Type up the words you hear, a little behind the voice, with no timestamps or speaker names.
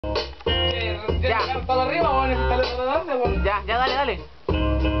¿Para arriba o necesitas para dónde, weón? Ya, dale.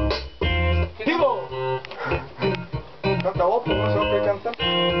 ¡Pipo! Canta vos, pues no sé qué cantar.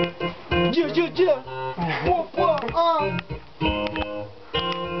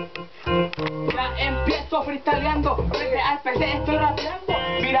 Ya empiezo freestyleando, frente al PC estoy rapeando.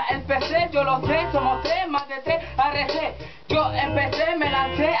 Mira el PC, yo lo sé, somos tres, más de tres RC. Yo empecé, me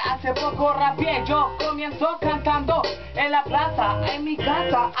lancé, hace poco rapeé. Yo comienzo cantando en la plaza, en mi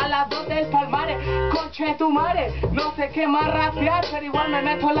casa, a las 2 del Palmares. Conche tu madre, no sé qué más rapear, pero igual me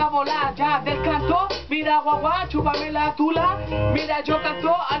meto en la bola. Ya del canto, mira guagua, chúpame la tula. Mira yo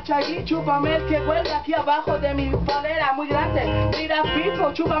canto al shagi, chúpame el que vuelve aquí abajo de mi polera muy grande. Mira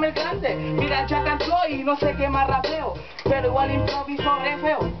pipo, chúpame el grande. Mira ya cantó y no sé qué más rapeo, pero igual improviso re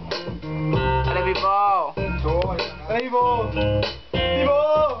feo. Dale, Pipo. ¡Dale, Pipo!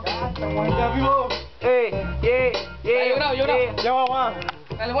 ¡Pipo! Ya, estamos ya, Pipo. Yo grabo. Ya, mamá.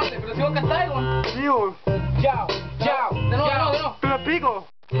 Dale, guante, pero si vos cantás, weón. Pipo. Chao. De nuevo. ¿Tú me pico?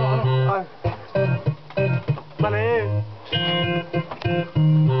 No. Ay. Dale.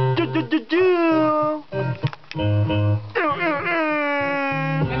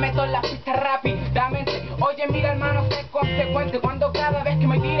 Me meto en la pista rápidamente. Oye, mira, hermano, sé consecuente cuando cada vez que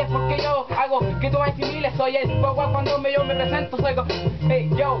me tires, porque yo hago que tú me asimiles. Soy el guagua cuando yo me presento, soy hey,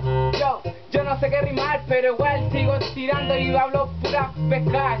 yo no sé qué rimar, pero igual sigo tirando y hablo pura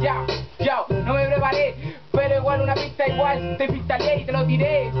pesca. No me preparé, pero igual una pista igual te pistaleé y te lo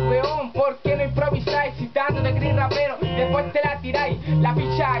tiré, weón. ¿Por qué no improvisáis? Si tanto te crees rapero, después te la tiráis. La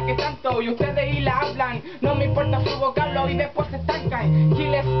picha que tanto y ustedes y la hablan, no me importa su vocablo y después se estancan.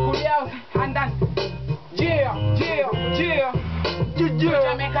 Giles culiados andan. Yo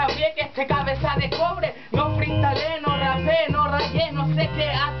ya me cabré que este cabeza de cobre. No freestyle, no rapé, no rayé, no sé qué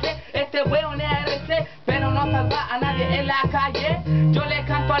hace. Este weón es RC, pero no salva a nadie en la calle. Yo le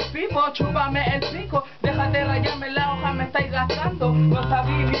canto al pipo, chúpame el pico. Déjate rayarme la hoja, me estáis gastando. No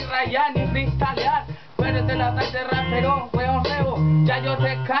sabí ni rayar ni freestylear, pero te la das de rapero, weón rebo. Ya yo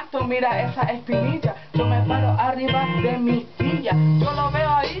te canto, mira esa espinilla. Yo me paro arriba de mi silla. Yo lo veo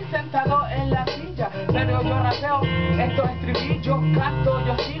ahí sentado en la silla, pero yo rapeo estos estribillos, canto,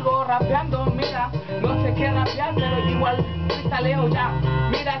 yo sigo rapeando. Mira, no sé qué rapear, pero igual freestyleo ya.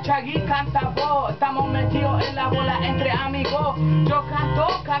 Mira, Shagi canta vos, estamos metidos en la bola entre amigos. Yo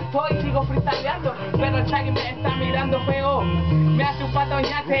canto y sigo freestyleando, pero el Shagi me está mirando feo. Me hace un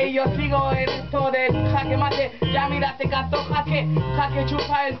patoñate y yo sigo en esto del jaque mate. Ya mira, te canto jaque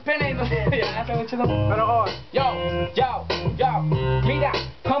chupa el pene. No sé, ya hace mucho tiempo. Pero, Yo, mira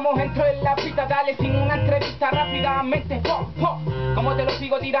cómo entro en la pista, dale sin una entrevista rápidamente, como te lo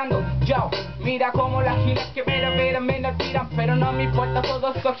sigo tirando. Yo, mira cómo las giles que me lo tiran, pero no me importa,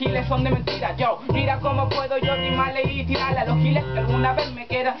 todos esos giles son de mentira. Yo, mira cómo puedo yo rimarle y tirarle a los giles que alguna vez me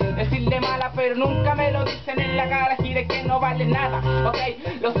quieran decirle mala, pero nunca me lo dicen en la cara, giles que no valen nada, ok,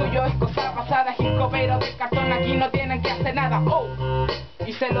 lo suyo es cosa pasada, gisco, pero de cartón aquí no tienen que hacer nada,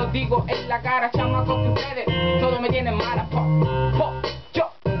 y se lo digo en la cara, chamacos, que ustedes todos me tienen mala,